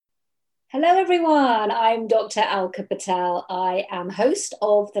Hello, everyone. I'm Dr. Alka Patel. I am host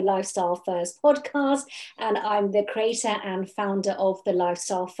of the Lifestyle First podcast, and I'm the creator and founder of the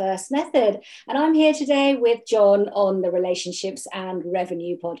Lifestyle First Method. And I'm here today with John on the Relationships and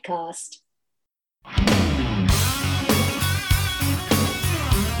Revenue podcast.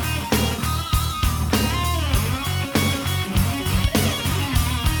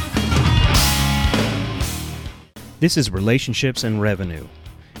 This is Relationships and Revenue,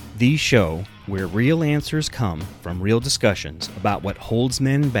 the show where real answers come from real discussions about what holds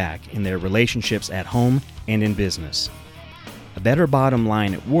men back in their relationships at home and in business. A better bottom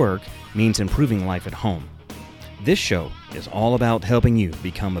line at work means improving life at home. This show is all about helping you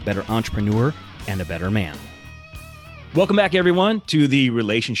become a better entrepreneur and a better man. Welcome back, everyone, to the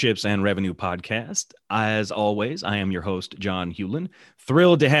Relationships and Revenue podcast. As always, I am your host, John Hewlin.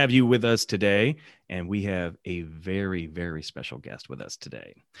 Thrilled to have you with us today. And we have a very, very special guest with us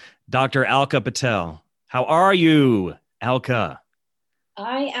today, Dr. Alka Patel. How are you, Alka?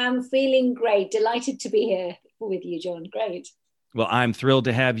 I am feeling great. Delighted to be here with you, John. Great. Well, I'm thrilled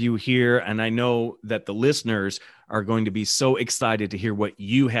to have you here. And I know that the listeners are going to be so excited to hear what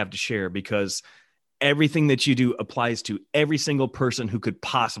you have to share, because everything that you do applies to every single person who could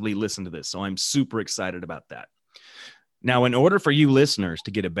possibly listen to this. So I'm super excited about that. Now, in order for you listeners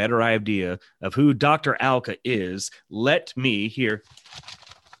to get a better idea of who Dr. Alka is, let me here,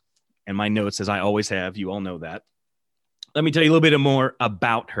 and my notes, as I always have, you all know that. Let me tell you a little bit more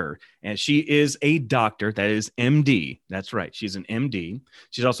about her. And she is a doctor, that is MD. That's right. She's an MD.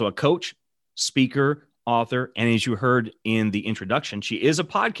 She's also a coach, speaker, author, and as you heard in the introduction, she is a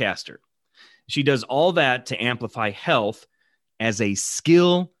podcaster. She does all that to amplify health as a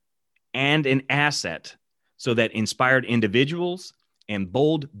skill and an asset so that inspired individuals and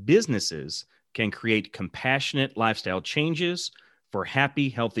bold businesses can create compassionate lifestyle changes for happy,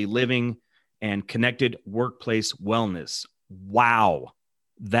 healthy living and connected workplace wellness. Wow,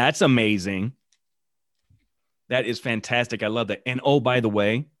 that's amazing. That is fantastic. I love that. And oh, by the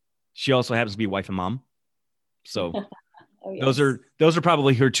way, she also happens to be wife and mom. So oh, yes. Those are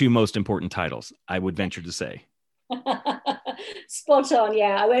probably her two most important titles, I would venture to say. Spot on.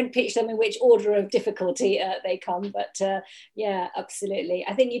 Yeah, I won't pitch them in which order of difficulty they come, but yeah, absolutely.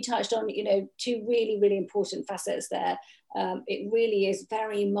 I think you touched on, two really, really important facets there. It really is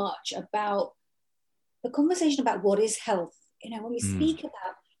very much about the conversation about what is health. When we speak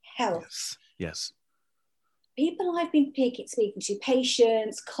about health, yes. People I've been speaking to,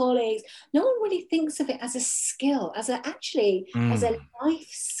 patients, colleagues, no one really thinks of it as a skill, as a life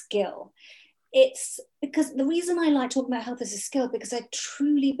skill. It's because the reason I like talking about health as a skill, because I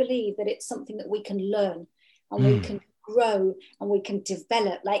truly believe that it's something that we can learn and we can grow and we can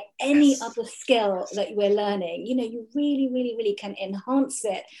develop like any other skill that we're learning. You really, really, really can enhance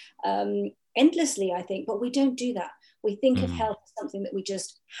it endlessly, I think, but we don't do that. We think of health as something that we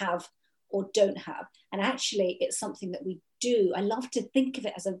just have or don't have. And actually, it's something that we do. I love to think of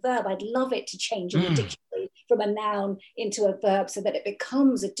it as a verb. I'd love it to change in the dictionary from a noun into a verb so that it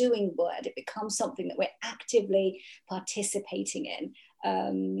becomes a doing word. It becomes something that we're actively participating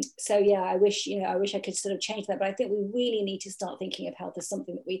in. So yeah, I wish I could sort of change that, but I think we really need to start thinking of health as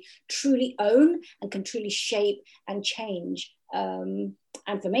something that we truly own and can truly shape and change.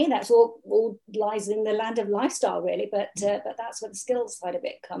 And for me, that's all lies in the land of lifestyle, really. But that's where the skills side of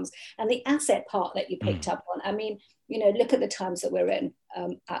it comes, and the asset part that you picked up on. I mean, look at the times that we're in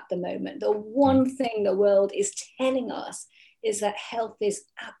at the moment. The one thing the world is telling us is that health is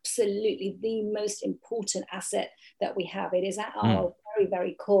absolutely the most important asset that we have. It is at our very,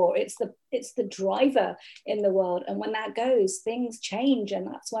 very core. It's the driver in the world, and when that goes, things change, and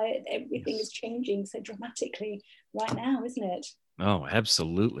that's why everything is changing so dramatically right now, isn't it? Oh,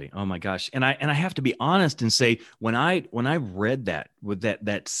 absolutely. Oh my gosh. And I have to be honest and say, when I read that with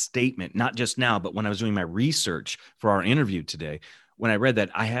that statement, not just now, but when I was doing my research for our interview today, when I read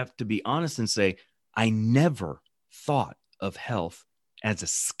that, I have to be honest and say, I never thought of health as a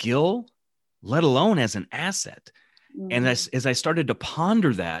skill, let alone as an asset. And as I started to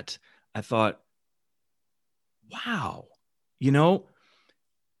ponder that, I thought, wow,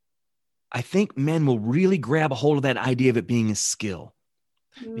 I think men will really grab a hold of that idea of it being a skill,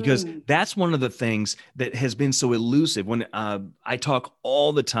 because that's one of the things that has been so elusive. When I talk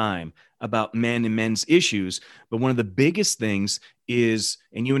all the time about men and men's issues, but one of the biggest things is,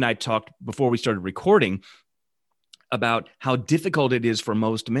 and you and I talked before we started recording about how difficult it is for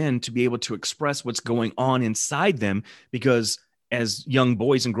most men to be able to express what's going on inside them, because as young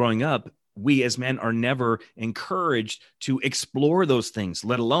boys and growing up, we as men are never encouraged to explore those things,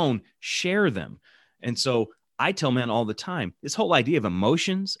 let alone share them. And so I tell men all the time, this whole idea of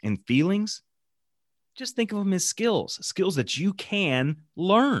emotions and feelings, just think of them as skills that you can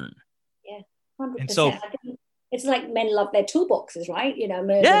learn. Yeah, 100%. And so, I think it's like men love their toolboxes, right? We're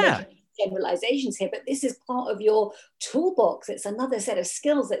making generalizations here, but this is part of your toolbox. It's another set of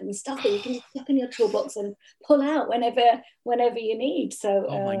skills and stuff that you can stuff in your toolbox and pull out whenever you need. So,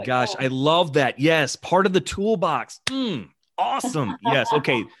 oh my gosh, I love that. Yes, part of the toolbox. Awesome. Yes.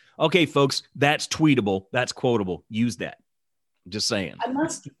 Okay, folks, that's tweetable. That's quotable. Use that. Just saying. I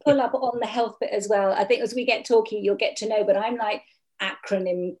must pull up on the health bit as well. I think as we get talking, you'll get to know, but I'm like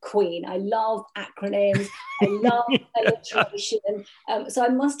acronym queen. I love acronyms. I love alliteration. So I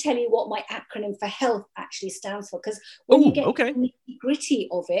must tell you what my acronym for health actually stands for, because when you get the nitty-gritty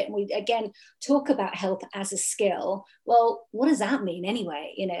of it, and we again talk about health as a skill, well, what does that mean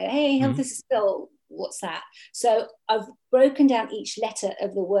anyway? Hey, health is a skill. What's that? So I've broken down each letter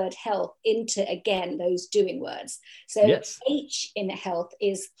of the word health into, again, those doing words. So H in health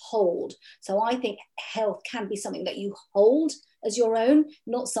is hold. So I think health can be something that you hold as your own,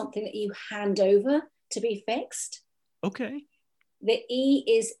 not something that you hand over to be fixed. Okay. The E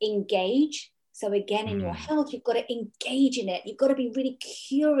is engage. So again, in your health, you've got to engage in it. You've got to be really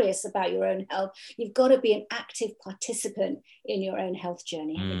curious about your own health. You've got to be an active participant in your own health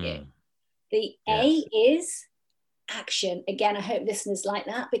journey, haven't you? The A is action. Again, I hope listeners like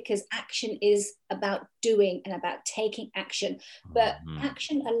that, because action is about doing and about taking action, but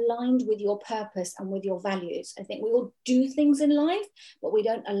action aligned with your purpose and with your values. I think we all do things in life, but we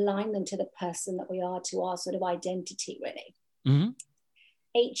don't align them to the person that we are, to our sort of identity, really.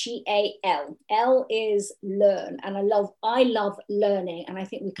 HEAL. L is learn. And I love learning. And I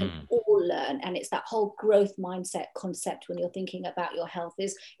think we can all learn. And it's that whole growth mindset concept when you're thinking about your health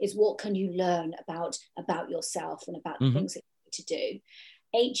is what can you learn about yourself and about the things that you need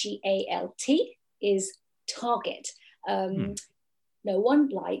to do. HEALT is target. No one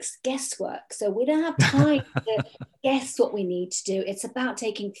likes guesswork. So we don't have time to guess what we need to do. It's about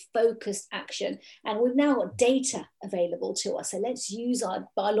taking focused action. And we've now got data available to us. So let's use our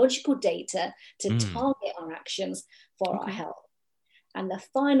biological data to target our actions for our health. And the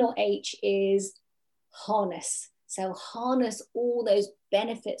final H is harness. So harness all those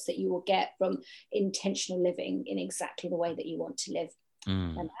benefits that you will get from intentional living in exactly the way that you want to live.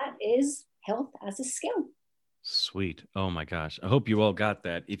 And that is health as a skill. Sweet. Oh my gosh. I hope you all got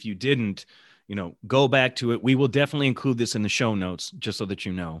that. If you didn't, go back to it. We will definitely include this in the show notes, just so that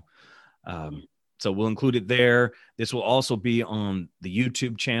you know. So we'll include it there. This will also be on the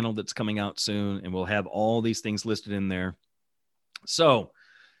YouTube channel that's coming out soon, and we'll have all these things listed in there. So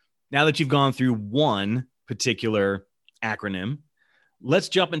now that you've gone through one particular acronym, let's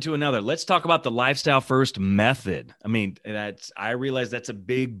jump into another. Let's talk about the Lifestyle First method. I mean, I realize that's a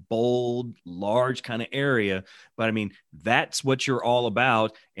big, bold, large kind of area, but I mean, that's what you're all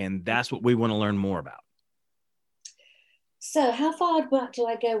about, and that's what we want to learn more about. So how far back do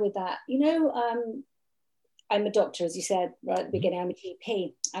I go with that? I'm a doctor, as you said right at the beginning. I'm a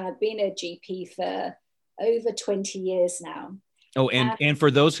GP, and I've been a GP for over 20 years now. Oh, and for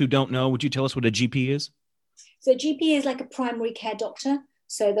those who don't know, would you tell us what a GP is? So GP is like a primary care doctor,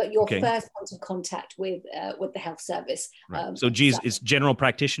 so that your first point of contact with the health service. Right. So G is general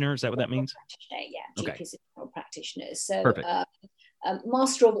practitioner. Is that what that means? Yeah, GP is a general practitioner. So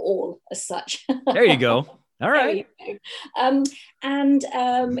master of all, as such. There you go. All right. In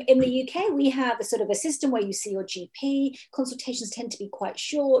the UK, we have a sort of a system where you see your GP. Consultations tend to be quite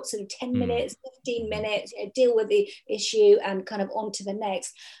short, sort of 10 minutes, 15 minutes, deal with the issue and kind of on to the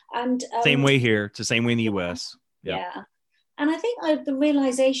next. And same way here. It's the same way in the US. Yeah. And I think the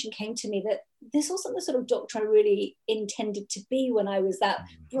realization came to me that this wasn't the sort of doctor I really intended to be when I was that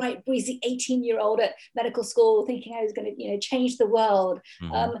bright, breezy 18-year-old at medical school, thinking I was going to, change the world.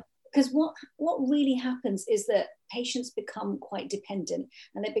 Because what really happens is that patients become quite dependent,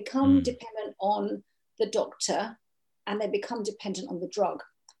 and they become dependent on the doctor, and they become dependent on the drug,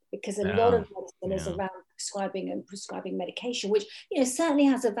 because a lot of medicine is around prescribing medication, which certainly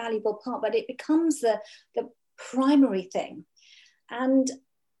has a valuable part, but it becomes the primary thing. And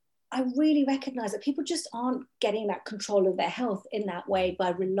I really recognize that people just aren't getting that control of their health in that way by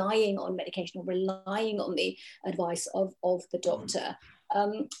relying on medication or relying on the advice of the doctor.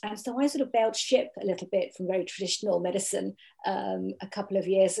 And so I sort of bailed ship a little bit from very traditional medicine a couple of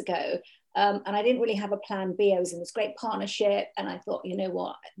years ago. And I didn't really have a plan B. I was in this great partnership, and I thought, you know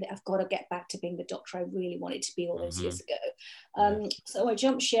what, I've got to get back to being the doctor I really wanted to be all those years ago. So I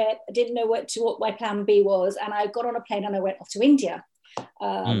jumped ship. I didn't know what my plan B was, and I got on a plane and I went off to India.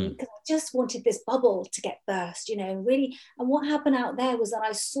 Because I just wanted this bubble to get burst, really. And what happened out there was that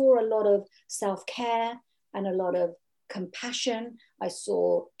I saw a lot of self-care, and a lot of compassion. I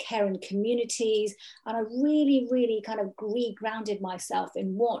saw care in communities, and I really, really kind of grounded myself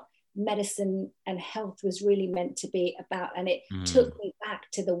in what medicine and health was really meant to be about. And it took me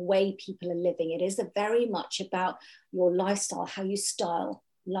back to the way people are living. It is very much about your lifestyle, how you style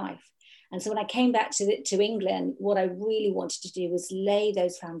life. And so when I came back to England, what I really wanted to do was lay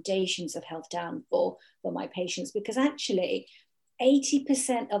those foundations of health down for my patients, because actually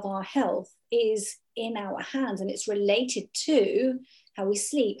 80% of our health is in our hands, and it's related to how we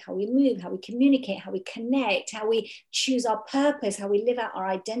sleep, how we move, how we communicate, how we connect, how we choose our purpose, how we live out our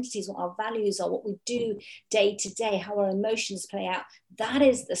identities, what our values are, what we do day to day, how our emotions play out. That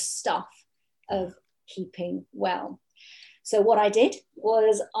is the stuff of keeping well. So what I did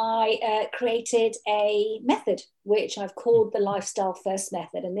was I created a method, which I've called the Lifestyle First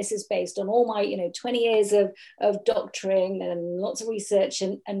Method. And this is based on all my 20 years of doctoring and lots of research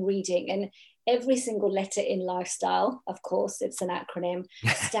and reading. And every single letter in lifestyle, of course, it's an acronym,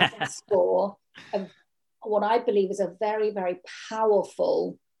 stands for what I believe is a very, very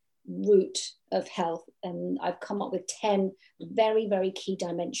powerful root of health. And I've come up with 10 very, very key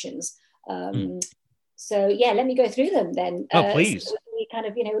dimensions. So yeah, let me go through them then. Please. So we kind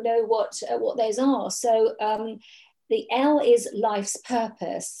of know what those are. So the L is life's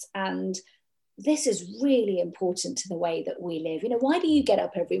purpose, and this is really important to the way that we live. Why do you get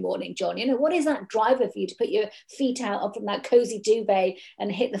up every morning, John? What is that driver for you to put your feet out up from that cozy duvet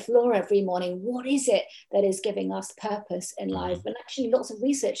and hit the floor every morning? What is it that is giving us purpose in life? And actually lots of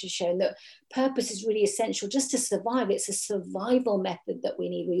research has shown that purpose is really essential just to survive. It's a survival method that we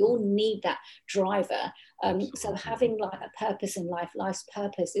need. We all need that driver. So having like a purpose in life, life's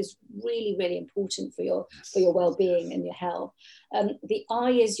purpose, is really, really important for your well-being and your health. The I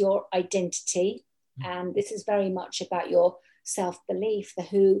is your identity, and this is very much about your self-belief, the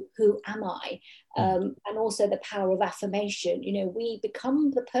who am I, and also the power of affirmation. We become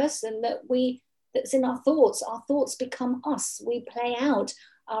the person that's in our thoughts. Our thoughts become us. We play out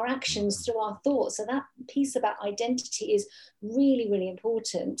our actions through our thoughts. So that piece about identity is really, really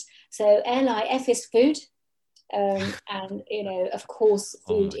important. So LIF is food. And of course,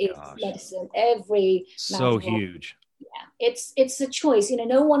 food is medicine. So huge. Yeah, it's a choice.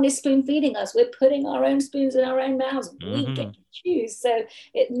 No one is spoon feeding us. We're putting our own spoons in our own mouths. We get to choose. So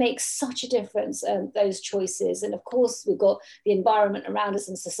it makes such a difference, those choices. And of course, we've got the environment around us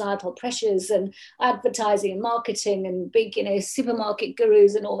and societal pressures and advertising and marketing and big, supermarket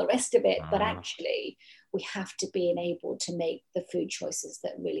gurus and all the rest of it. But actually, we have to be enabled to make the food choices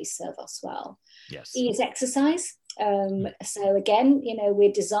that really serve us well. Yes. E is exercise. So again,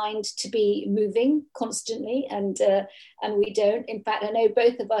 we're designed to be moving constantly, and we don't. In fact, I know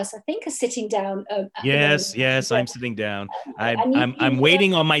both of us, I think, are sitting down. Yes, I'm sitting down. I'm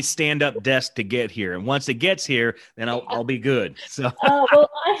waiting on my stand-up desk to get here, and once it gets here, then I'll be good. So. Well,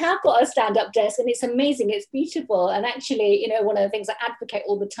 I have got a stand-up desk, and it's amazing. It's beautiful, and actually, one of the things I advocate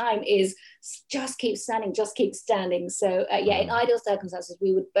all the time is just keep standing, just keep standing. So in ideal circumstances,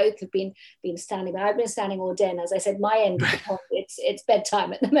 we would both have been standing, but I've been standing all day, and as I said, my end of the pond, it's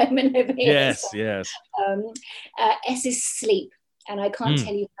bedtime at the moment over here. Yes. S is sleep, and I can't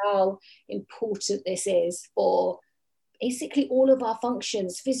tell you how important this is for basically all of our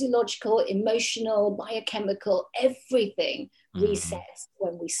functions: physiological, emotional, biochemical, everything resets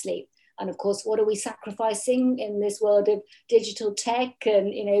when we sleep. And of course, what are we sacrificing in this world of digital tech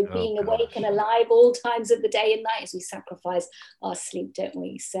and being awake and alive all times of the day and night? As we sacrifice our sleep, don't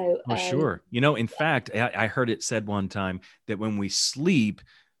we? So sure. In fact, I heard it said one time that when we sleep,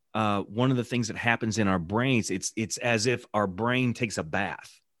 one of the things that happens in our brains, it's as if our brain takes a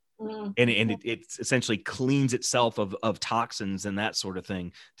bath. And it essentially cleans itself of toxins and that sort of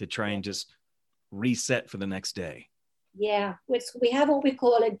thing to try and just reset for the next day. Yeah, we have what we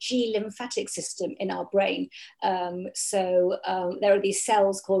call a G lymphatic system in our brain. So there are these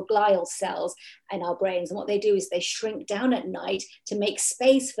cells called glial cells in our brains, and what they do is they shrink down at night to make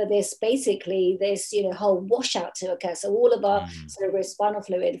space for this whole washout to occur. So all of our cerebrospinal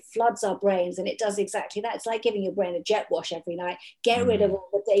fluid floods our brains, and it does exactly that. It's like giving your brain a jet wash every night. Get rid of all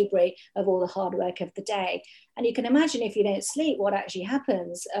the debris of all the hard work of the day. And you can imagine if you don't sleep, what actually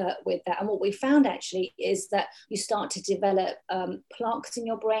happens with that. And what we found actually is that you start to develop plaques in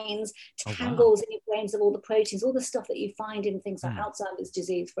your brains, tangles in your brains of all the proteins, all the stuff that you find in things like Alzheimer's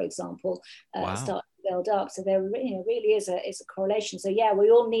disease, for example, start to build up. So there really is a correlation. So yeah, we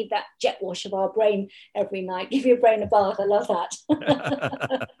all need that jet wash of our brain every night. Give your brain a bath. I love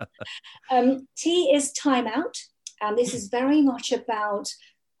that. T is time out. And this is very much about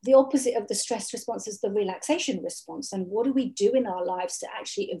the opposite of the stress response is the relaxation response. And what do we do in our lives to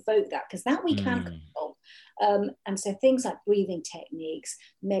actually evoke that? Because that we can control. And so things like breathing techniques,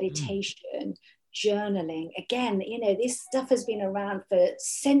 meditation, journaling, again, you know, this stuff has been around for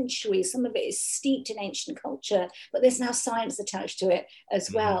centuries. Some of it is steeped in ancient culture, but there's now science attached to it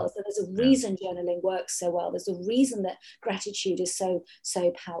as well. So there's a reason journaling works so well. There's a reason that gratitude is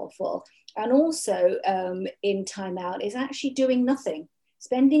so powerful. And also in time out is actually doing nothing.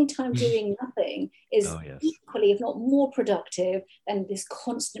 Spending time doing nothing is equally, if not more productive than this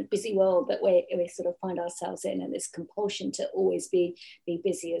constant busy world that we sort of find ourselves in, and this compulsion to always be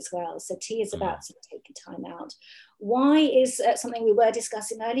busy as well. So tea is about sort of taking time out. Why is something we were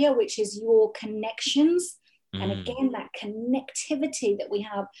discussing earlier, which is your connections. And again, that connectivity that we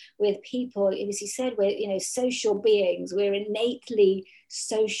have with people, as you said, we're, you know, social beings, we're innately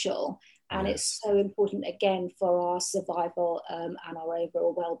social. And it's so important, again, for our survival and our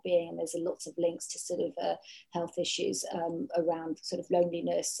overall well-being. And there's lots of links to sort of health issues around sort of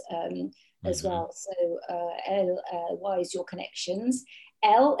loneliness as well. So why is your connections?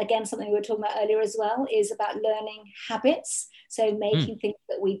 L, again, something we were talking about earlier as well, is about learning habits. So making things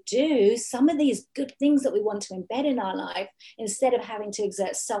that we do, some of these good things that we want to embed in our life, instead of having to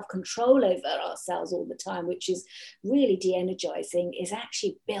exert self-control over ourselves all the time, which is really de-energizing, is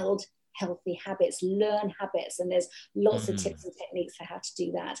actually build healthy habits, learn habits. And there's lots of tips and techniques for how to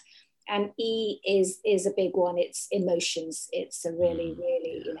do that. And E is a big one. It's emotions. It's a really,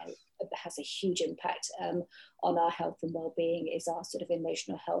 really, you know, has a huge impact on our health and well-being, is our sort of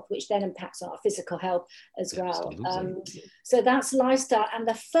emotional health, which then impacts on our physical health as well. So that's lifestyle. And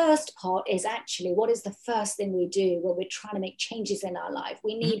the first part is actually, what is the first thing we do when we're trying to make changes in our life?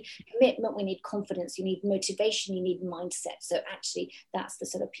 We need commitment, we need confidence, you need motivation, you need mindset. So actually that's the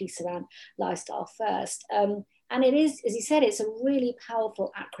sort of piece around lifestyle first. And it is, as you said, it's a really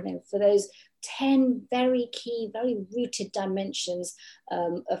powerful acronym for those 10 very key, very rooted dimensions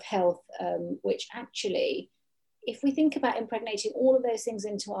of health, which actually, if we think about impregnating all of those things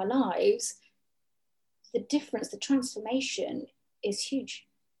into our lives, the difference, the transformation is huge.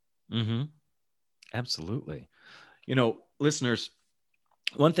 Absolutely. You know, listeners,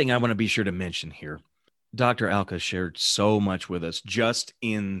 one thing I want to be sure to mention here, Dr. Alka shared so much with us just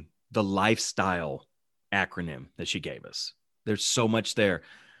in the lifestyle acronym that she gave us. There's so much there.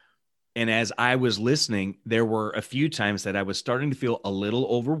 And as I was listening, there were a few times that I was starting to feel a little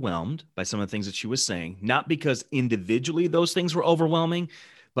overwhelmed by some of the things that she was saying, not because individually those things were overwhelming,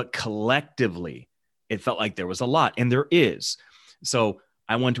 but collectively it felt like there was a lot, and there is. So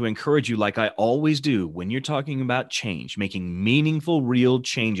I want to encourage you, like I always do, when you're talking about change, making meaningful, real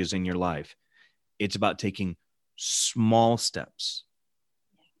changes in your life, it's about taking small steps,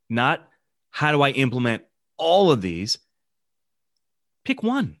 not how do I implement all of these? Pick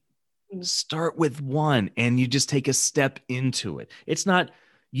one. Start with one, and you just take a step into it. It's not,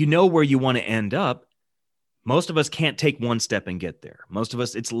 you know, where you want to end up. Most of us can't take one step and get there. Most of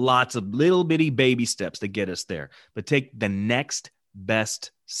us, it's lots of little bitty baby steps that get us there, but take the next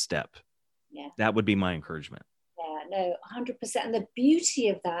best step. That would be my encouragement. Yeah, no, 100%. And the beauty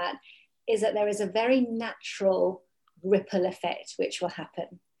of that is that there is a very natural ripple effect which will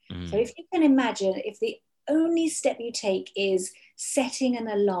happen. So if you can imagine, if the only step you take is setting an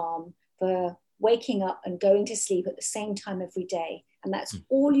alarm for waking up and going to sleep at the same time every day, and that's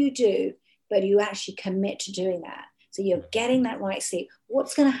all you do, but you actually commit to doing that, so you're getting that right sleep,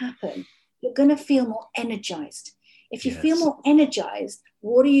 what's going to happen? You're going to feel more energized. If you feel more energized,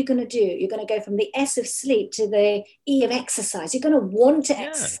 what are you going to do? You're going to go from the S of sleep to the E of exercise. You're going to want to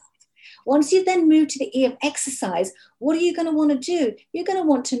exercise. Once you then move to the E of exercise, what are you going to want to do? You're going to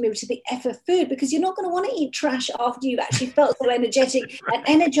want to move to the F of food, because you're not going to want to eat trash after you've actually felt so energetic and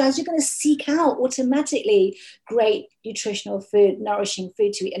energized. You're going to seek out automatically great nutritional food, nourishing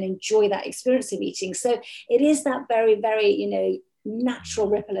food to eat, and enjoy that experience of eating. So it is that very, very, you know, natural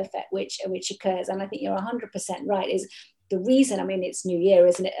ripple effect which occurs. And I think you're 100% right. Is the reason, I mean, it's New Year,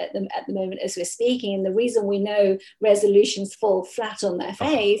 isn't it, at the moment as we're speaking, and the reason we know resolutions fall flat on their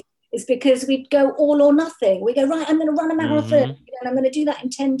face is because we go all or nothing. We go, right, I'm going to run a marathon, and I'm going to do that in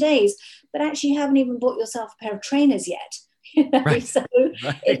 10 days. But actually, you haven't even bought yourself a pair of trainers yet. You know? So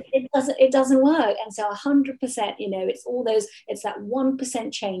it doesn't work. And so 100%, you know, it's all those, it's that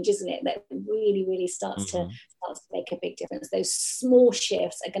 1% change, isn't it, that really, really starts to make a big difference. Those small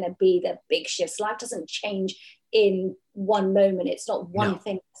shifts are going to be the big shifts. Life doesn't change in one moment. It's not one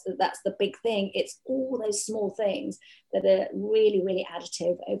thing that's the big thing. It's all those small things that are really, really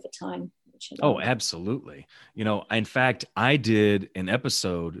additive over time. Oh, absolutely. You know, in fact, I did an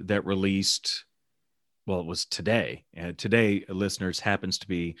episode that released well, it was today. Today, listeners, happens to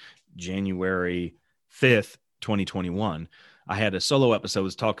be January 5th, 2021. I had a solo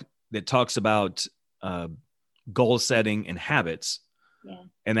episode that talks about goal setting and habits. Yeah.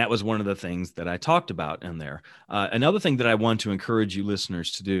 And that was one of the things that I talked about in there. Another thing that I want to encourage you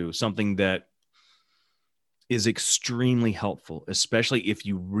listeners to do, something that is extremely helpful, especially if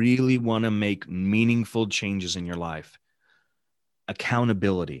you really want to make meaningful changes in your life.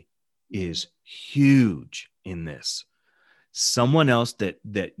 Accountability is huge in this. Someone else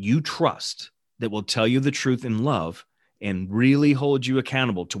that you trust, that will tell you the truth in love and really hold you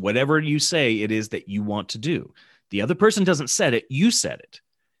accountable to whatever you say it is that you want to do. The other person doesn't set it, you set it.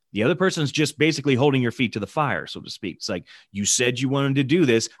 The other person's just basically holding your feet to the fire, so to speak. It's like, you said you wanted to do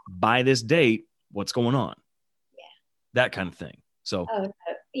this by this date. What's going on? Yeah. That kind of thing. So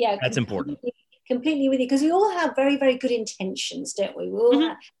yeah, that's important. Completely with you, because we all have very, very good intentions, don't we? We all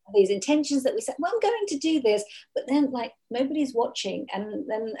have these intentions that we say, well, I'm going to do this, but then like nobody's watching, and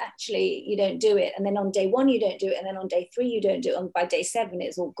then actually you don't do it, and then on day 1 you don't do it, and then on day 3 you don't do it, and by day 7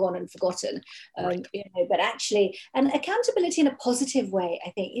 it's all gone and forgotten. Right. But actually, and accountability in a positive way, I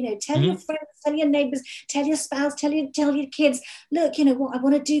think, tell your friends, tell your neighbors, tell your spouse, tell your kids, look, what, I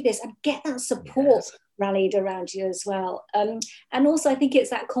want to do this, and get that support. Yes. Rallied around you as well. And also I think it's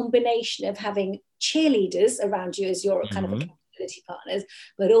that combination of having cheerleaders around you as your kind of accountability partners,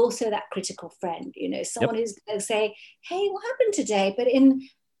 but also that critical friend, someone who's going to say, hey, what happened today? But in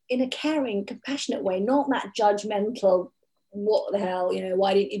a caring, compassionate way, not that judgmental, what the hell,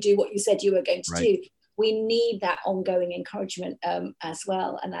 why didn't you do what you said you were going to do? We need that ongoing encouragement as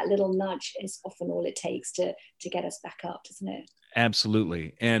well. And that little nudge is often all it takes to get us back up, doesn't it?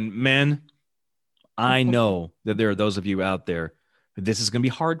 Absolutely. And men, I know that there are those of you out there, this is going to be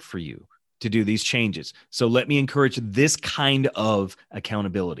hard for you to do these changes. So let me encourage this kind of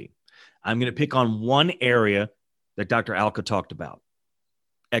accountability. I'm going to pick on one area that Dr. Alka talked about: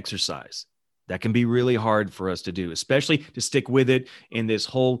 exercise. That can be really hard for us to do, especially to stick with it in this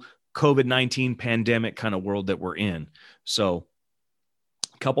whole COVID-19 pandemic kind of world that we're in. So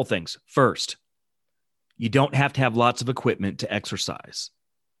a couple things. First, you don't have to have lots of equipment to exercise.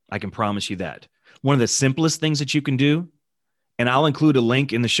 I can promise you that. One of the simplest things that you can do, and I'll include a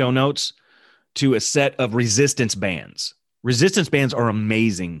link in the show notes to a set of resistance bands. Resistance bands are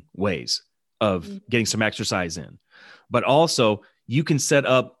amazing ways of getting some exercise in. But also, you can set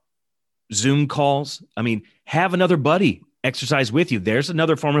up Zoom calls. I mean, have another buddy exercise with you. There's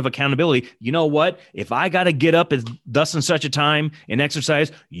another form of accountability. You know what? If I got to get up at thus and such a time and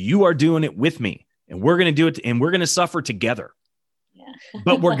exercise, you are doing it with me. And we're going to do it, and we're going to suffer together.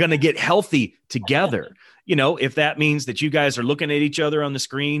 But we're going to get healthy together. If that means that you guys are looking at each other on the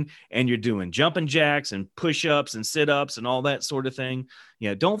screen and you're doing jumping jacks and push-ups and sit-ups and all that sort of thing.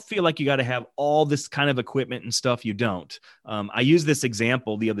 Don't feel like you got to have all this kind of equipment and stuff. You don't. I used this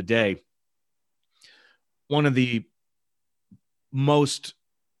example the other day. One of the most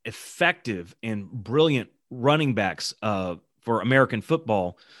effective and brilliant running backs for American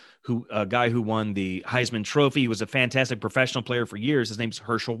football, a guy who won the Heisman Trophy. He was a fantastic professional player for years. His name's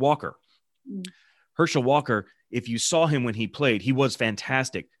Herschel Walker. Herschel Walker, if you saw him when he played, he was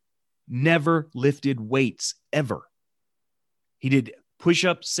fantastic. Never lifted weights, ever. He did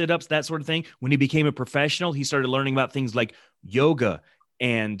push-ups, sit-ups, that sort of thing. When he became a professional, he started learning about things like yoga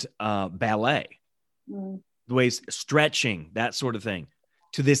and ballet, the ways, stretching, that sort of thing.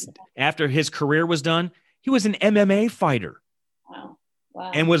 After his career was done, he was an MMA fighter.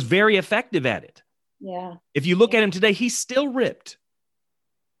 Wow. And was very effective at it. Yeah. If you look at him today, he's still ripped.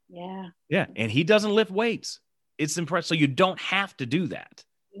 Yeah. Yeah. And he doesn't lift weights. It's impressive. So you don't have to do that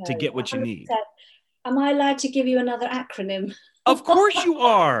to get what you need. Am I allowed to give you another acronym? Of course you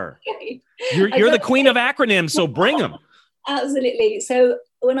are. You're the queen of acronyms, so bring them. Absolutely. So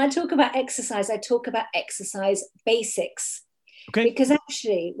when I talk about exercise, I talk about exercise basics. Okay. Because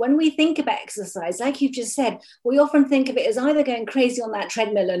actually, when we think about exercise, like you've just said, we often think of it as either going crazy on that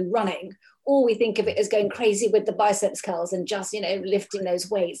treadmill and running, or we think of it as going crazy with the biceps curls and just, lifting those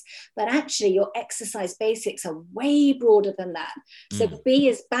weights. But actually, your exercise basics are way broader than that. So B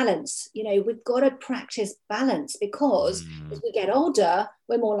is balance. We've got to practice balance, because as we get older,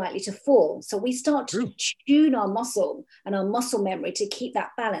 we're more likely to fall. So we start to tune our muscle and our muscle memory to keep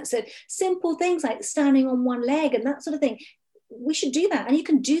that balance. So simple things like standing on one leg and that sort of thing. We should do that, and you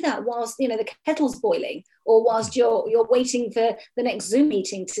can do that whilst the kettle's boiling, or whilst you're waiting for the next Zoom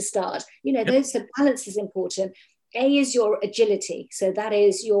meeting to start. Those balance is important. A is your agility, so that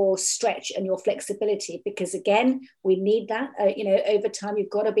is your stretch and your flexibility, because again, we need that. Over time, you've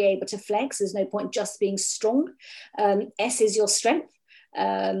got to be able to flex. There's no point just being strong. S is your strength.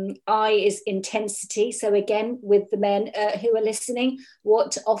 I is intensity. So again, with the men who are listening,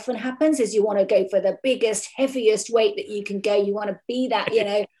 what often happens is you want to go for the biggest, heaviest weight that you can go. You want to be that,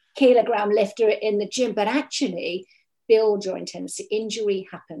 kilogram lifter in the gym, but actually build your intensity. Injury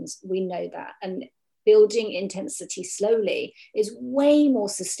happens. We know that. And building intensity slowly is way more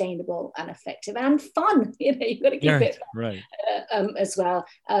sustainable and effective and fun. You've got to keep it fun, right. As well.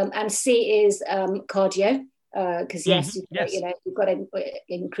 And C is cardio, because you've got to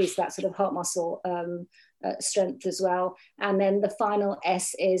increase that sort of heart muscle strength as well. And then the final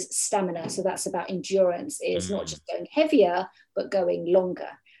S is stamina. So that's about endurance, is not just going heavier, but going longer.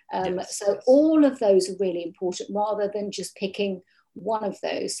 So all of those are really important, rather than just picking one of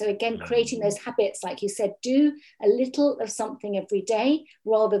those. So again, creating those habits, like you said, do a little of something every day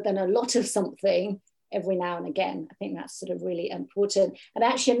rather than a lot of something every now and again. I think that's sort of really important. And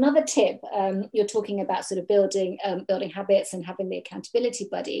actually another tip, you're talking about sort of building habits and having the accountability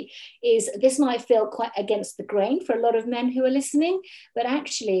buddy, is this might feel quite against the grain for a lot of men who are listening, but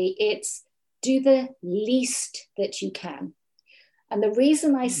actually it's do the least that you can. And the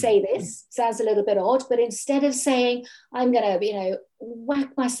reason I say this sounds a little bit odd, but instead of saying, I'm going to, whack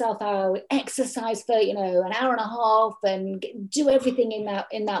myself out, exercise for, an hour and a half and do everything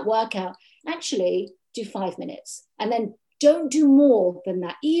in that workout, actually do 5 minutes. And then don't do more than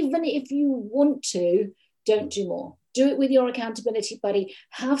that. Even if you want to, don't do more. Do it with your accountability buddy.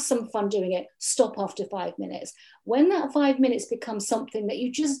 Have some fun doing it. Stop after 5 minutes. When that 5 minutes becomes something that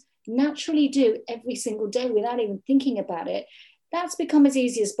you just naturally do every single day without even thinking about it, that's become as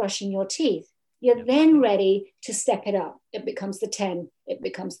easy as brushing your teeth. You're then ready to step it up. It becomes the 10, it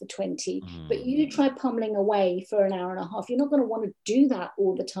becomes the 20. But you try pummeling away for an hour and a half. You're not going to want to do that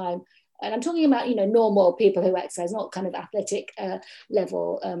all the time. And I'm talking about, normal people who exercise, not kind of athletic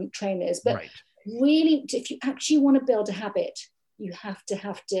level trainers. But really, if you actually want to build a habit, you have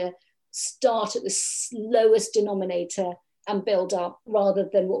to start at the lowest denominator and build up, rather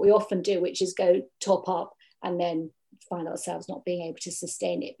than what we often do, which is go top up and then find ourselves not being able to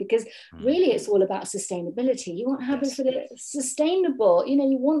sustain it. Because really it's all about sustainability. You want habits that are sustainable. You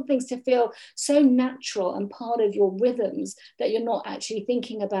want things to feel so natural and part of your rhythms that you're not actually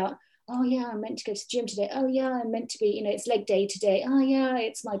thinking about, oh yeah, I'm meant to go to the gym today. Oh yeah, I'm meant to be, it's leg day today. Oh yeah,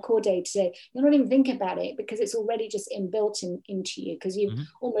 it's my core day today. You're not even thinking about it because it's already just inbuilt into you, because you've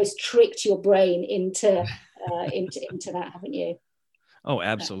almost tricked your brain into that, haven't you? Oh,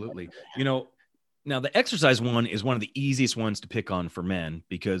 absolutely. Now, the exercise one is one of the easiest ones to pick on for men,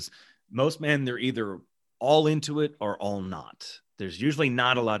 because most men, they're either all into it or all not. There's usually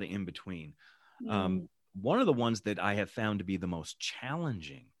not a lot of in between. One of the ones that I have found to be the most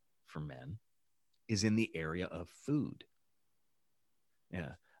challenging for men is in the area of food.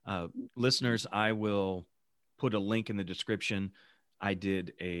 Listeners, I will put a link in the description. I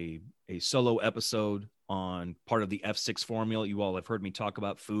did a solo episode on part of the F6 formula. You all have heard me talk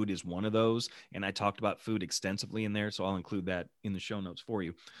about food is one of those, and I talked about food extensively in there, so I'll include that in the show notes for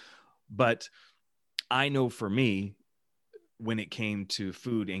you. But I know for me, when it came to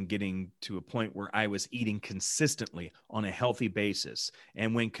food and getting to a point where I was eating consistently on a healthy basis,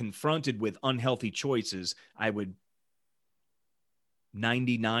 and when confronted with unhealthy choices, I would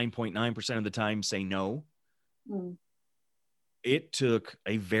 99.9% of the time say no. It took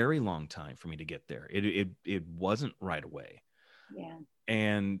a very long time for me to get there. It wasn't right away. Yeah.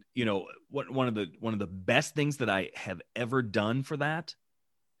 And one of the best things that I have ever done for that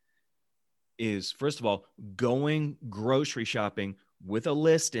is, first of all, going grocery shopping with a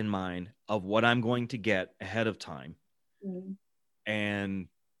list in mind of what I'm going to get ahead of time, and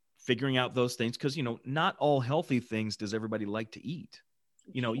figuring out those things, because not all healthy things does everybody like to eat.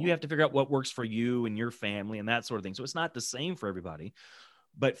 You have to figure out what works for you and your family and that sort of thing. So it's not the same for everybody,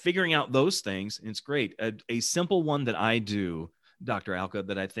 but figuring out those things, it's great. A simple one that I do, Dr. Alka,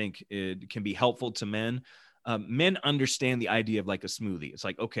 that I think it can be helpful to men. Men understand the idea of like a smoothie. It's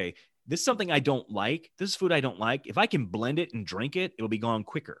like, okay, this is something I don't like. This is food I don't like. If I can blend it and drink it, it'll be gone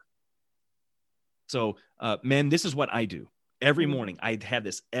quicker. So men, this is what I do every morning. I have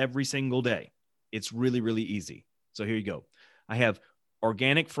this every single day. It's really, really easy. So here you go. I have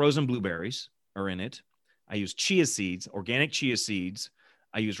organic frozen blueberries are in it. I use chia seeds, organic chia seeds.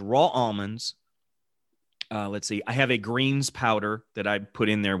 I use raw almonds. Let's see. I have a greens powder that I put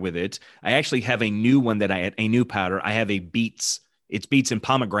in there with it. I actually have a new one that I had, a new powder. I have a beets. It's beets and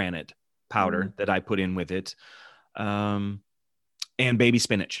pomegranate powder that I put in with it. And baby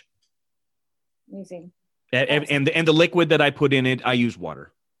spinach. Amazing. And the liquid that I put in it, I use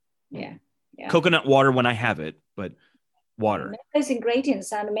water. Yeah. Coconut water when I have it, but Water. Those ingredients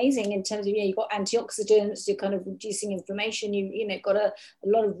sound amazing in terms of, you've got antioxidants, you're kind of reducing inflammation, got a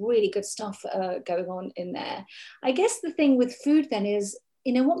lot of really good stuff going on in there. I guess the thing with food then is,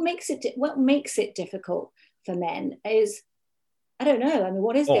 what makes it difficult for men is, I don't know. I mean,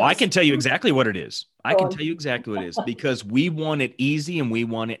 what is it? Oh, I can tell you exactly what it is. I can tell you exactly what it is, because we want it easy and we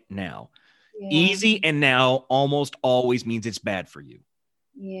want it now. Yeah. Easy and now almost always means it's bad for you.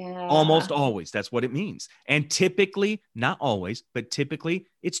 Yeah. Almost always. That's what it means. And typically, not always, but typically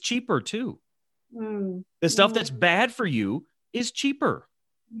it's cheaper too. The stuff that's bad for you is cheaper.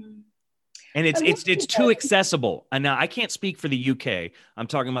 And it's too accessible. And now I can't speak for the UK. I'm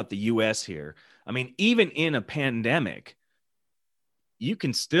talking about the US here. I mean, even in a pandemic, you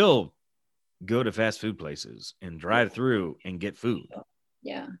can still go to fast food places and drive through and get food.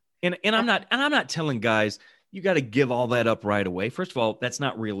 Yeah. And I'm not telling guys, you got to give all that up right away. First of all, that's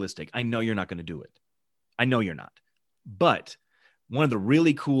not realistic. I know you're not going to do it. I know you're not. But one of the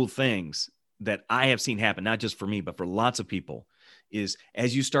really cool things that I have seen happen, not just for me, but for lots of people, is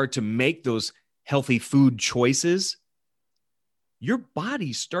as you start to make those healthy food choices, your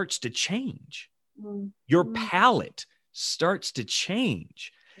body starts to change. Your palate starts to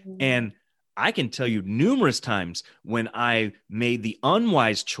change. And I can tell you numerous times when I made the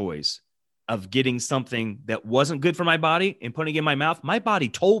unwise choice of getting something that wasn't good for my body and putting it in my mouth, my body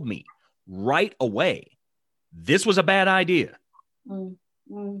told me right away, this was a bad idea.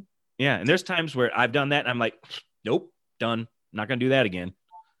 Yeah. And there's times where I've done that and I'm like, nope, done. I'm not going to do that again.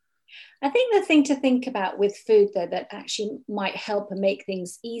 I think the thing to think about with food, though, that actually might help and make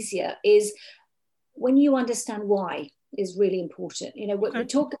things easier is when you understand why is really important. We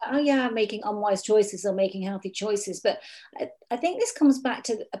talk about, making unwise choices or making healthy choices. But I think this comes back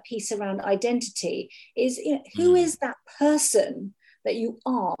to a piece around identity is, who is that person that you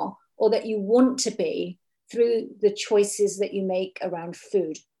are or that you want to be through the choices that you make around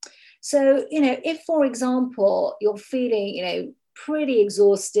food. So, if, for example, you're feeling, pretty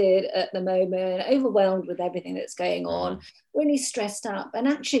exhausted at the moment, overwhelmed with everything that's going on, really stressed up, and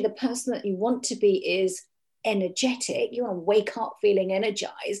actually the person that you want to be is energetic, you want to wake up feeling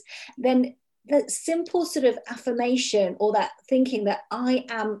energized, then the simple sort of affirmation or that thinking that I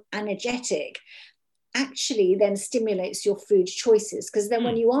am energetic actually then stimulates your food choices. Because then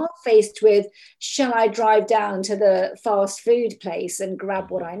when you are faced with, shall I drive down to the fast food place and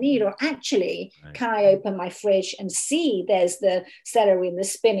grab what I need, or actually can I open my fridge and see there's the celery and the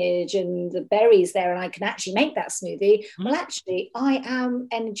spinach and the berries there and I can actually make that smoothie? Well, actually I am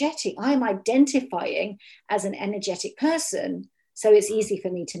energetic, I'm identifying as an energetic person, so it's easy for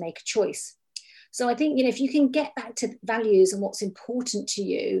me to make a choice. So I think, if you can get back to values and what's important to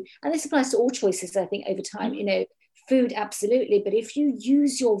you, and this applies to all choices, I think, over time, food, absolutely. But if you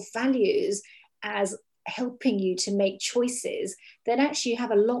use your values as helping you to make choices, then actually you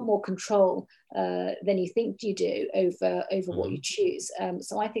have a lot more control than you think you do over what you choose.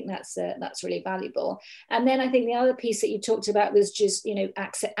 So I think that's really valuable. And then I think the other piece that you talked about was just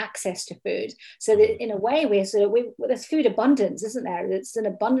access to food. So that in a way there's food abundance, isn't there? It's an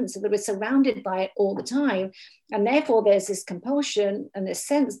abundance of it. We're surrounded by it all the time, and therefore there's this compulsion and this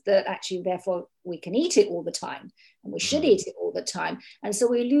sense that actually therefore we can eat it all the time and we should eat it all the time. And so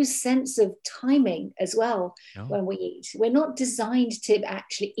we lose sense of timing as well when we eat. We're not designed to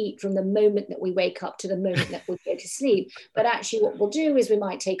actually eat from the moment that we wake up to the moment that we go to sleep. But actually what we'll do is we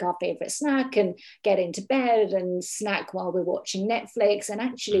might take our favorite snack and get into bed and snack while we're watching Netflix. And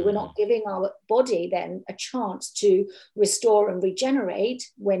actually we're not giving our body then a chance to restore and regenerate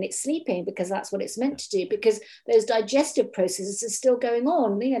when it's sleeping, because that's what it's meant to do, because those digestive processes are still going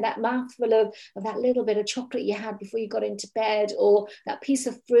on. That mouthful of that little bit of chocolate you had before you got into bed, or that piece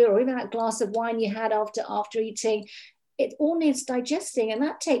of fruit, or even that glass of wine you had after eating, it all needs digesting, and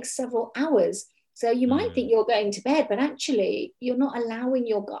that takes several hours. So you might think you're going to bed, but actually you're not allowing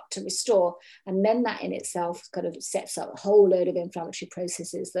your gut to restore. And then that in itself kind of sets up a whole load of inflammatory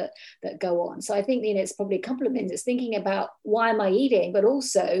processes that go on. So I think, it's probably a couple of things. It's thinking about why am I eating, but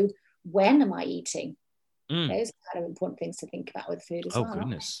also when am I eating? Those are kind of important things to think about with food as well. Oh,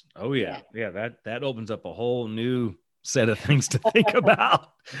 goodness. Oh, yeah. Yeah, that opens up a whole new set of things to think about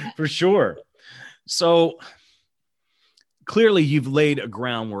for sure. So clearly you've laid a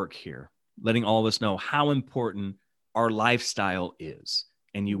groundwork here, letting all of us know how important our lifestyle is.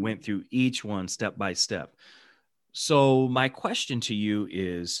 And you went through each one step by step. So my question to you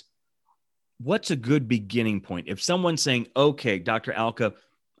is, what's a good beginning point? If someone's saying, okay, Dr. Alka,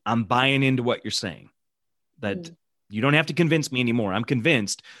 I'm buying into what you're saying, that you don't have to convince me anymore. I'm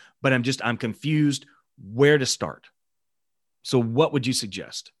convinced, but I'm confused where to start. So what would you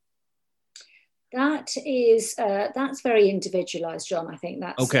suggest? That's very individualized, John. I think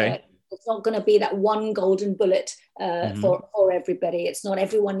that's Okay. it's not going to be that one golden bullet Mm-hmm. for everybody. It's not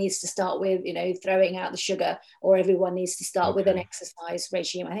everyone needs to start with, throwing out the sugar, or everyone needs to start with an Okay. exercise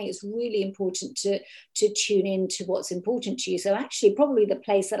regime. I think it's really important to tune in to what's important to you. So actually, probably the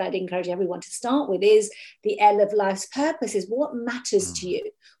place that I'd encourage everyone to start with is the L of life's purpose, is what matters to Mm.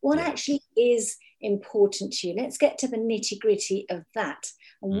 you, what Yeah. actually is important to you. Let's get to the nitty gritty of that.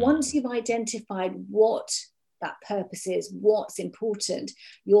 And Mm. once you've identified what that purpose is, what's important,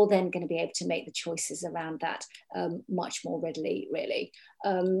 you're then going to be able to make the choices around that much more readily, really.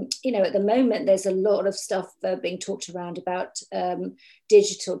 At the moment, there's a lot of stuff being talked around about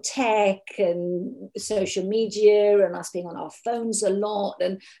digital tech and social media, and us being on our phones a lot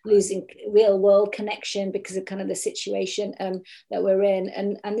and losing real world connection because of kind of the situation that we're in.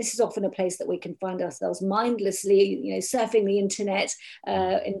 And this is often a place that we can find ourselves mindlessly, surfing the internet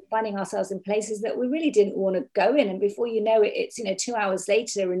and finding ourselves in places that we really didn't want to go in. And before you know it, it's 2 hours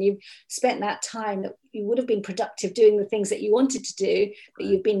later, and you've spent that time that you would have been productive doing the things that you wanted to do, but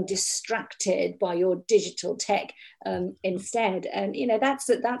you've been distracted by your digital tech instead. And that's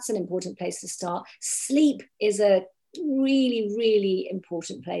an important place to start. Sleep is a really, really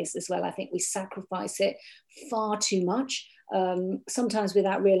important place as well. I think we sacrifice it far too much, sometimes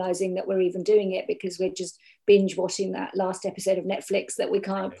without realizing that we're even doing it, because we're just binge watching that last episode of Netflix that we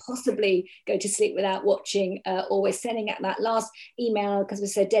can't possibly go to sleep without watching, or we're sending out that last email because we're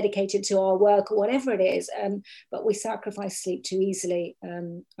so dedicated to our work or whatever it is. But we sacrifice sleep too easily,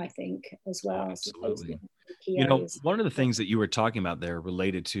 I think, as well. Oh, absolutely. Areas. One of the things that you were talking about there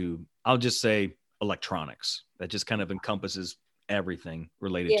related to, I'll just say, electronics, that just kind of encompasses everything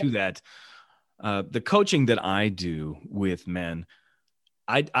related to that. The coaching that I do with men,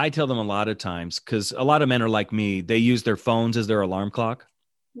 I tell them a lot of times, because a lot of men are like me, they use their phones as their alarm clock.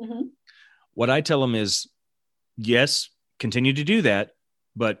 Mm-hmm. What I tell them is, yes, continue to do that,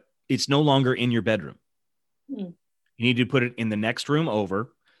 but it's no longer in your bedroom. Mm. You need to put it in the next room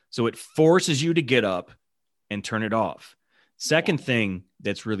over, so it forces you to get up and turn it off. Second thing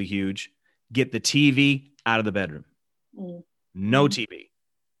that's really huge, get the TV out of the bedroom. Mm. No TV.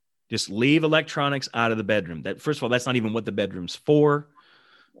 Just leave electronics out of the bedroom. That, first of all, that's not even what the bedroom's for.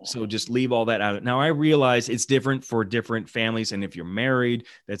 So just leave all that out. Now, I realize it's different for different families. And if you're married,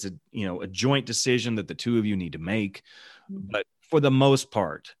 that's a joint decision that the two of you need to make. But for the most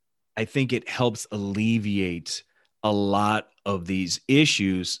part, I think it helps alleviate a lot of these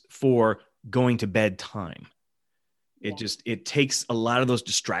issues for going to bed time. It takes a lot of those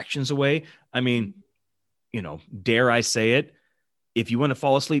distractions away. I mean, dare I say it, if you want to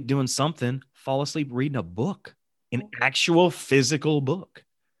fall asleep doing something, fall asleep reading a book, an actual physical book.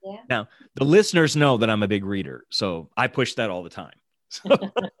 Yeah. Now, the listeners know that I'm a big reader, so I push that all the time.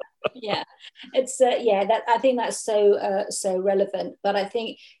 Yeah, it's that I think that's so relevant. But I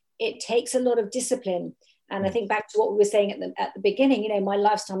think it takes a lot of discipline. And I think back to what we were saying at the beginning, my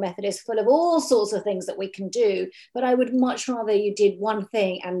lifestyle method is full of all sorts of things that we can do, but I would much rather you did one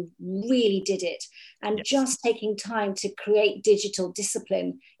thing and really did it, and just taking time to create digital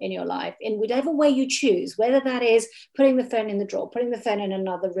discipline in your life in whatever way you choose, whether that is putting the phone in the drawer, putting the phone in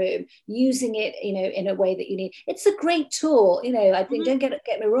another room, using it, in a way that you need. It's a great tool. I think, don't get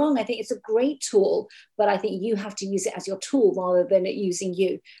me wrong, I think it's a great tool, but I think you have to use it as your tool rather than it using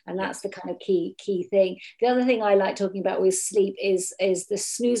you. And that's the kind of key thing. The other thing I like talking about with sleep is the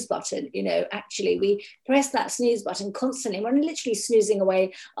snooze button. Actually, we press that snooze button constantly. We're literally snoozing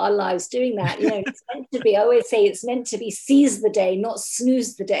away our lives doing that. It's meant to be, I always say it's meant to be seize the day, not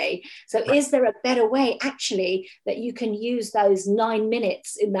snooze the day. So is there a better way, actually, that you can use those 9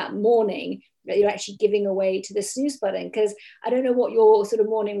 minutes in that morning that you're actually giving away to the snooze button? Because I don't know what your sort of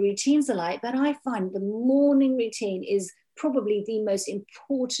morning routines are like, but I find the morning routine is probably the most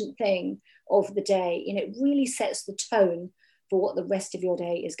important thing of the day. It really sets the tone for what the rest of your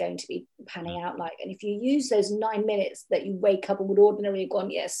day is going to be panning out like. And if you use those 9 minutes that you wake up and would ordinarily go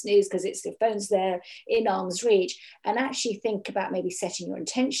on, snooze, because it's your phone's there in arm's reach, and actually think about maybe setting your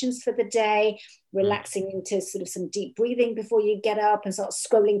intentions for the day, relaxing into sort of some deep breathing before you get up and start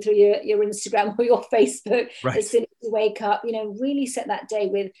scrolling through your Instagram or your Facebook as soon as you wake up, really set that day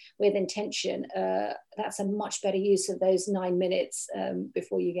with intention. That's a much better use of those 9 minutes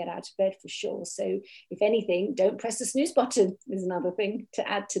before you get out of bed, for sure. So if anything, don't press the snooze button is another thing to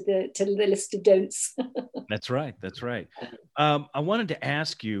add to the list of don'ts. That's right. I wanted to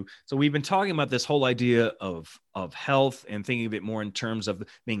ask you, so we've been talking about this whole idea of health and thinking of it more in terms of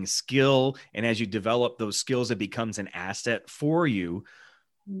being skill. And as you develop those skills, it becomes an asset for you.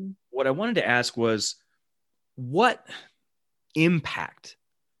 What I wanted to ask was, what impact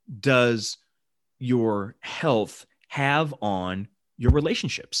does your health have on your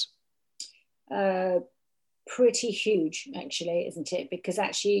relationships? Pretty huge, actually, isn't it? Because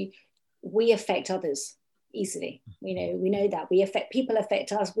actually we affect others easily. We know that people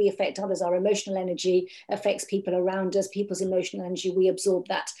affect us, we affect others. Our emotional energy affects people around us, people's emotional energy, we absorb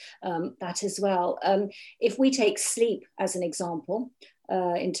that as well. If we take sleep as an example,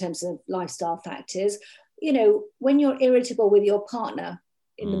 in terms of lifestyle factors, when you're irritable with your partner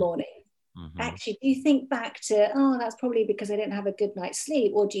in the morning, actually, do you think back to, oh, that's probably because I didn't have a good night's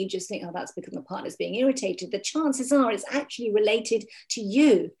sleep? Or do you just think, oh, that's because my partner's being irritated? The chances are it's actually related to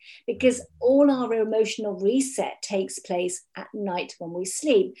you, because all our emotional reset takes place at night when we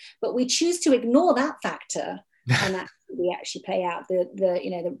sleep. But we choose to ignore that factor, and we actually play out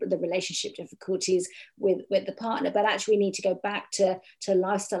the relationship difficulties with the partner. But actually we need to go back to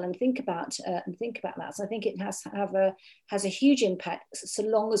lifestyle and think about that. So I think it has a huge impact, so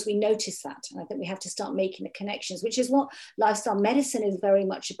long as we notice that. And I think we have to start making the connections, which is what lifestyle medicine is very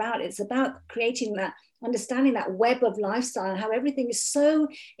much about. It's about creating that, understanding that web of lifestyle and how everything is so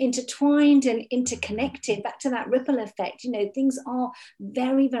intertwined and interconnected. Back to that ripple effect, things are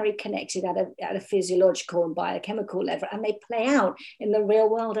very, very connected at a physiological and biochemical level, and they play out in the real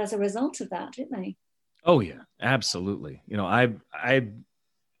world as a result of that, don't they? Oh yeah, absolutely.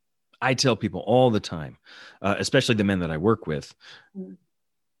 I tell people all the time, especially the men that I work with,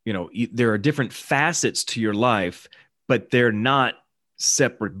 there are different facets to your life, but they're not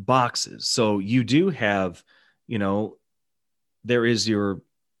separate boxes. So you do have, there is your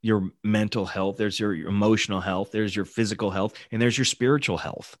mental health, there's your emotional health, there's your physical health, and there's your spiritual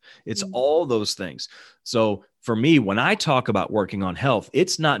health. It's all those things. So for me, when I talk about working on health,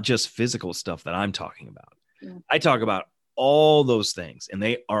 it's not just physical stuff that I'm talking about. I talk about all those things, and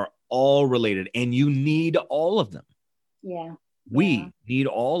they are all related, and you need all of them. We need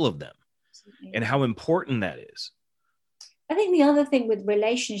all of them. Absolutely. And how important that is. I think the other thing with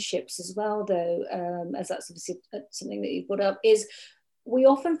relationships as well, though, as that's obviously something that you brought up, is we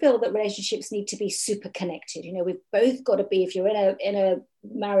often feel that relationships need to be super connected. We've both got to be, if you're in a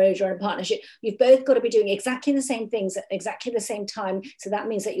marriage or in a partnership, you've both got to be doing exactly the same things at exactly the same time. So that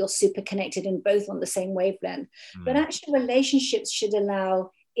means that you're super connected and both on the same wavelength. But actually, relationships should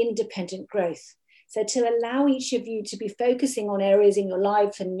allow independent growth. So to allow each of you to be focusing on areas in your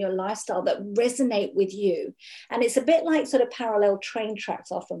life and your lifestyle that resonate with you. And it's a bit like sort of parallel train tracks.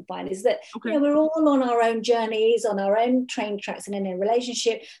 I often find is that we're all on our own journeys, on our own train tracks, and in a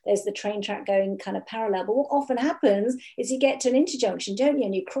relationship, there's the train track going kind of parallel. But what often happens is you get to an interjunction, don't you?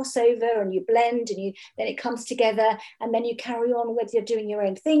 And you cross over and you blend, and then it comes together, and then you carry on with you're doing your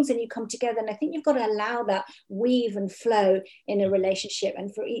own things and you come together. And I think you've got to allow that weave and flow in a relationship,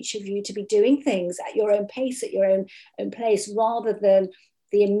 and for each of you to be doing things at your own pace, at your own place, rather than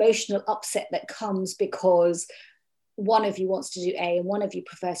the emotional upset that comes because one of you wants to do A and one of you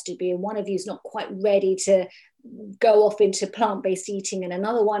prefers to do B, and one of you is not quite ready to go off into plant-based eating, and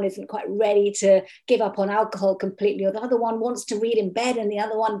another one isn't quite ready to give up on alcohol completely, or the other one wants to read in bed and the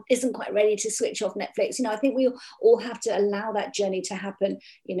other one isn't quite ready to switch off Netflix. I think we all have to allow that journey to happen,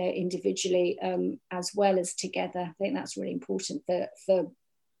 individually, as well as together. I think that's really important for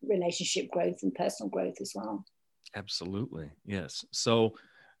relationship growth and personal growth as well. Absolutely. Yes. So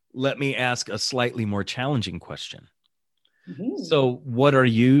let me ask a slightly more challenging question. So what are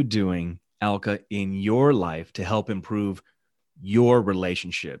you doing, Alka, in your life to help improve your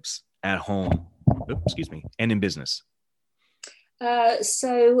relationships at home, and in business?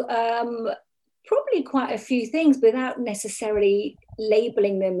 Probably quite a few things without necessarily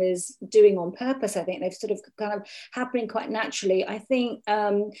labeling them as doing on purpose. I think they've sort of kind of happening quite naturally. I think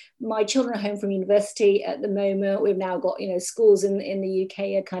my children are home from university at the moment. We've now got, schools in the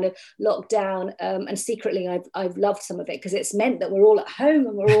UK are kind of locked down, and secretly I've loved some of it because it's meant that we're all at home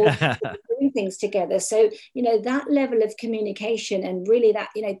and we're all doing things together. So, that level of communication and really that,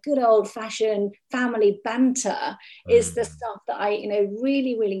 good old fashioned family banter is the stuff that I,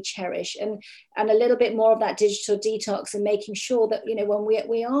 really, really cherish. And a little bit more of that digital detox and making sure that, when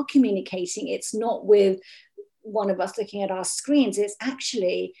we are communicating, it's not with one of us looking at our screens, it's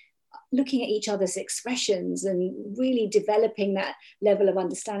actually looking at each other's expressions and really developing that level of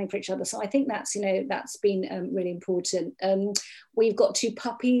understanding for each other. So I think that's, that's been really important. We've got 2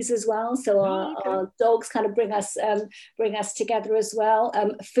 puppies as well. So our dogs kind of bring us together as well.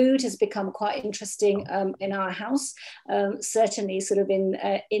 Food has become quite interesting in our house. Certainly sort of in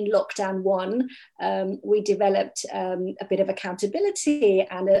lockdown 1, we developed a bit of accountability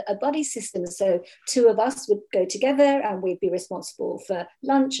and a buddy system. So 2 of us would go together and we'd be responsible for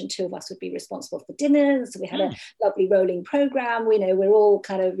lunch, and 2 of us us would be responsible for dinners. We had a lovely rolling program. We know we're all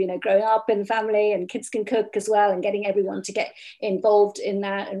kind of, growing up in the family, and kids can cook as well, and getting everyone to get involved in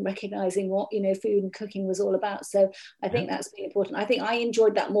that and recognizing what, food and cooking was all about. So I think that's been important. I think I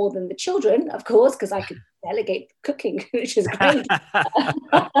enjoyed that more than the children, of course, because I could delegate cooking, which is great.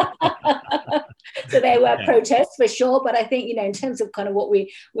 So there were protests for sure, but I think, in terms of kind of what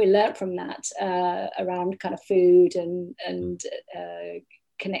we learned from that around kind of food and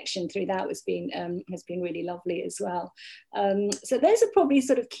connection through that has been really lovely as well. So those are probably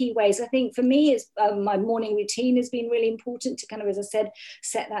sort of key ways. I think for me, it's my morning routine has been really important to kind of, as I said,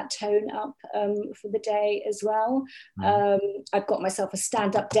 set that tone up for the day as well. I've got myself a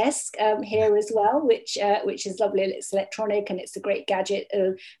stand-up desk here as well, which is lovely. It's electronic and it's a great gadget,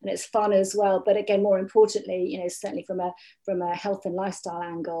 and it's fun as well. But again, more importantly, certainly from a health and lifestyle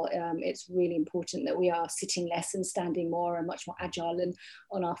angle, it's really important that we are sitting less and standing more, and much more agile and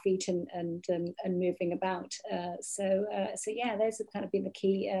on our feet and moving about. So yeah, those have kind of been the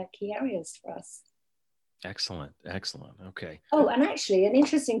key areas for us. Excellent. Okay. Oh, and actually, an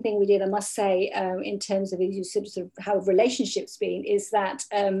interesting thing we did, I must say, in terms of you sort of how relationships been, is that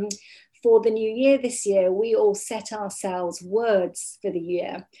for the new year this year, we all set ourselves words for the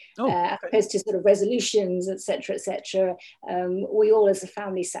year, as opposed to sort of resolutions, etc., etc. We all as a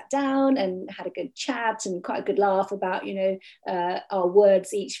family sat down and had a good chat and quite a good laugh about, our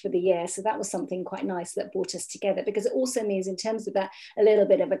words each for the year. So that was something quite nice that brought us together, because it also means, in terms of that, a little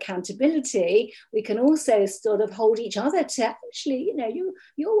bit of accountability, we can also sort of hold each other to, actually,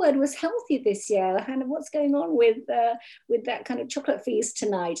 your word was healthy this year. Kind of what's going on with that kind of chocolate feast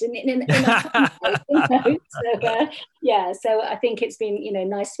tonight, and in a fun way, so I think it's been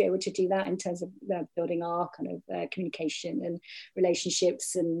nice to be able to do that in terms of building our kind of communication and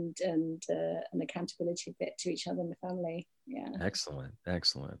relationships and accountability bit to each other in the family. Excellent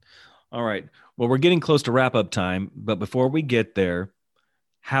All right, well, we're getting close to wrap up time, but before we get there,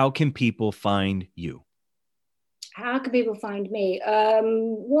 how can people find you? How can people find me?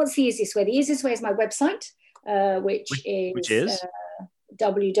 What's the easiest way? The easiest way is my website, which is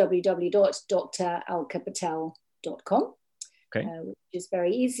www.dralkapatel.com. Which is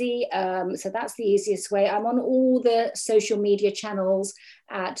very easy. So that's the easiest way. I'm on all the social media channels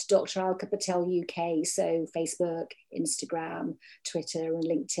at Dr. Alka Patel UK. So Facebook, Instagram, Twitter, and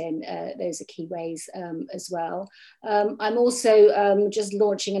LinkedIn. Those are key ways as well. I'm also just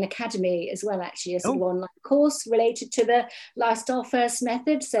launching an academy as well, actually, a sort of online course related to the Lifestyle First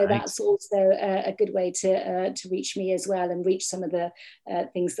method. So that's also a good way to reach me as well, and reach some of the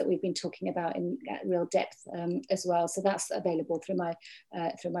things that we've been talking about in real depth as well. So that's available through my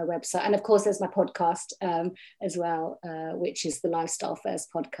website. And of course, there's my podcast as well, which is the Lifestyle First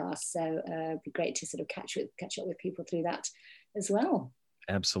podcast. So it'd be great to sort of catch up with people through that as well.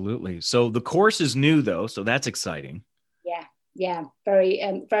 Absolutely. So the course is new, though, so that's exciting. Yeah, very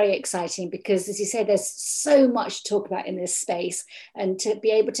exciting, because, as you say, there's so much to talk about in this space, and to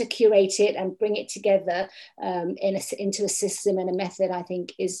be able to curate it and bring it together into a system and a method, I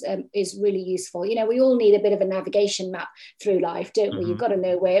think is really useful. We all need a bit of a navigation map through life, don't we? You've got to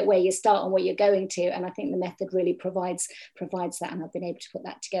know where you start and where you're going to, and I think the method really provides that, and I've been able to put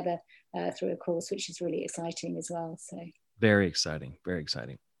that together through a course, which is really exciting as well. So very exciting.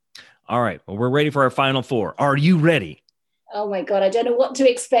 All right, well, we're ready for our final four. Are you ready? Oh my God, I don't know what to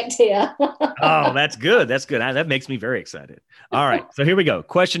expect here. Oh, that's good. That makes me very excited. All right, so here we go.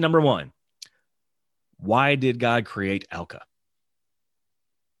 Question number 1. Why did God create Alka?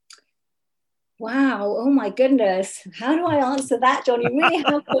 Wow. Oh my goodness. How do I answer that, John? You really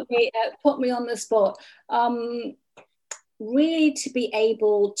have put me on the spot. Really to be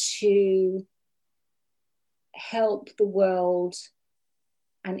able to help the world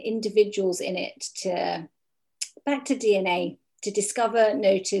and individuals in it to back to DNA, to discover,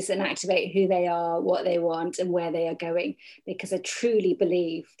 notice, and activate who they are, what they want, and where they are going. Because I truly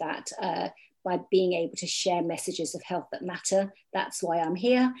believe that by being able to share messages of health that matter, that's why I'm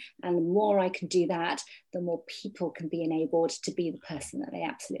here. And the more I can do that, the more people can be enabled to be the person that they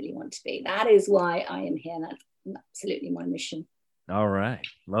absolutely want to be. That is why I am here. That's absolutely my mission. All right.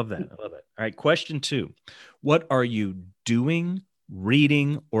 Love that. All right. Question 2. What are you doing,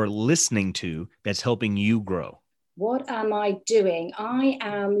 reading, or listening to that's helping you grow? What am I doing? I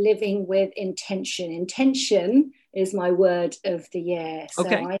am living with intention. Intention is my word of the year. So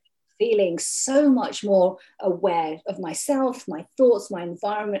I feeling so much more aware of myself, my thoughts, my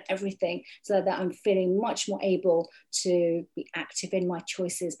environment, everything, so that I'm feeling much more able to be active in my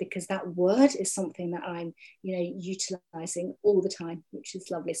choices, because that word is something that I'm, utilizing all the time, which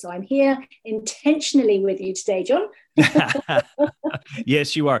is lovely. So I'm here intentionally with you today, John.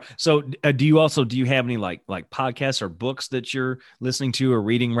 Yes, you are. So do you have any like podcasts or books that you're listening to or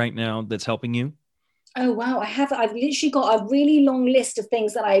reading right now that's helping you? Oh, wow. I've literally got a really long list of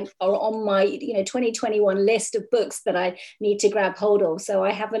things that are on my, 2021 list of books that I need to grab hold of. So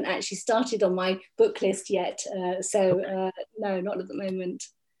I haven't actually started on my book list yet. No, not at the moment.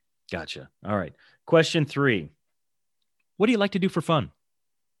 Gotcha. All right. Question 3. What do you like to do for fun?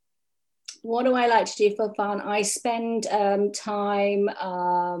 What do I like to do for fun? I spend time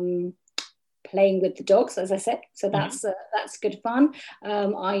playing with the dogs, as I said. So that's good fun.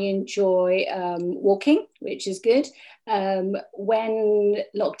 I enjoy walking, which is good. When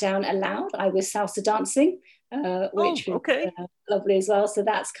lockdown allowed, I was salsa dancing, which was lovely as well. So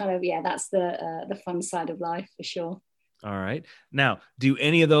that's kind of, that's the fun side of life for sure. All right. Now, do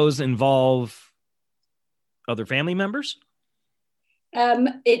any of those involve other family members?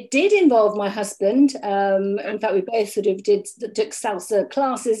 It did involve my husband. In fact, we both sort of took salsa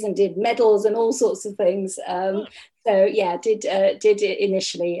classes and did medals and all sorts of things. So yeah, did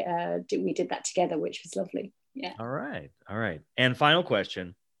initially. We did that together, which was lovely. Yeah. All right. And final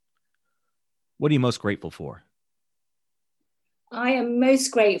question: what are you most grateful for? I am most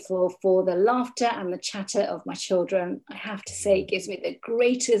grateful for the laughter and the chatter of my children. I have to say, it gives me the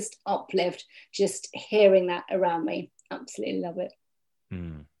greatest uplift just hearing that around me. Absolutely love it.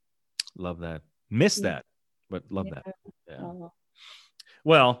 Love that. Miss that, but love that. Yeah.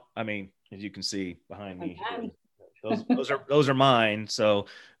 Well, I mean, as you can see behind me, those are mine. So,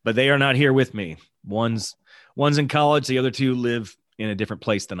 but they are not here with me. One's in college. The other 2 live in a different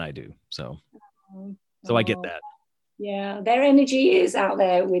place than I do. So I get that. Yeah, their energy is out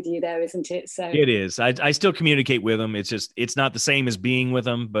there with you, though, isn't it? So it is. I still communicate with them. It's just it's not the same as being with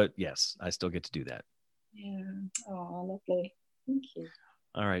them, but yes, I still get to do that. Yeah. Oh, lovely. Thank you.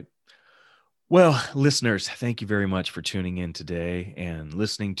 All right. Well, listeners, thank you very much for tuning in today and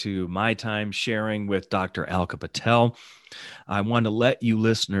listening to my time sharing with Dr. Alka Patel. I want to let you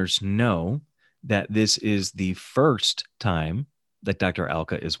listeners know that this is the first time that Dr.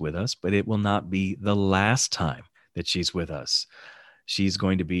 Alka is with us, but it will not be the last time that she's with us. She's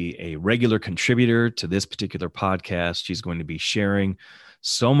going to be a regular contributor to this particular podcast. She's going to be sharing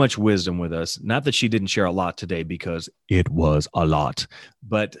so much wisdom with us. Not that she didn't share a lot today, because it was a lot,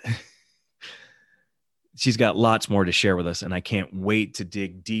 but she's got lots more to share with us. And I can't wait to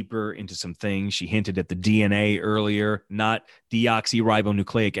dig deeper into some things. She hinted at the DNA earlier, not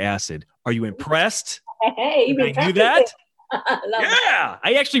deoxyribonucleic acid. Are you impressed? Hey, did I do that? Yeah,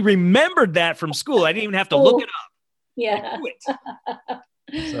 I actually remembered that from school. I didn't even have to look it up. Yeah.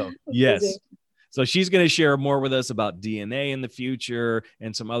 So, yes. So she's going to share more with us about DNA in the future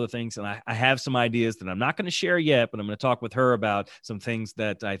and some other things. And I have some ideas that I'm not going to share yet, but I'm going to talk with her about some things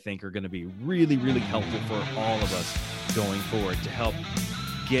that I think are going to be really, really helpful for all of us going forward to help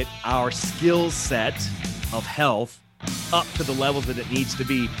get our skill set of health up to the levels that it needs to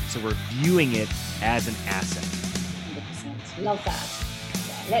be. So we're viewing it as an asset. 100%. Love that.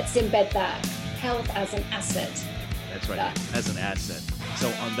 Yeah, let's embed that. Health as an asset. That's right. Yeah. As an asset. So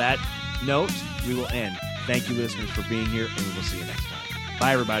on that note, we will end. Thank you, listeners, for being here, and we will see you next time.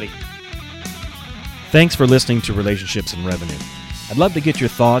 Bye, everybody. Thanks for listening to Relationships and Revenue. I'd love to get your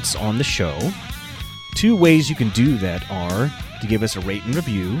thoughts on the show. 2 ways you can do that are to give us a rate and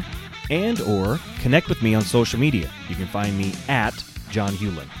review and or connect with me on social media. You can find me at John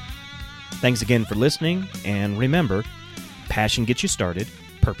Hewlin. Thanks again for listening, and remember, passion gets you started,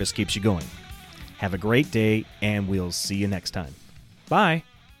 purpose keeps you going. Have a great day, and we'll see you next time. Bye.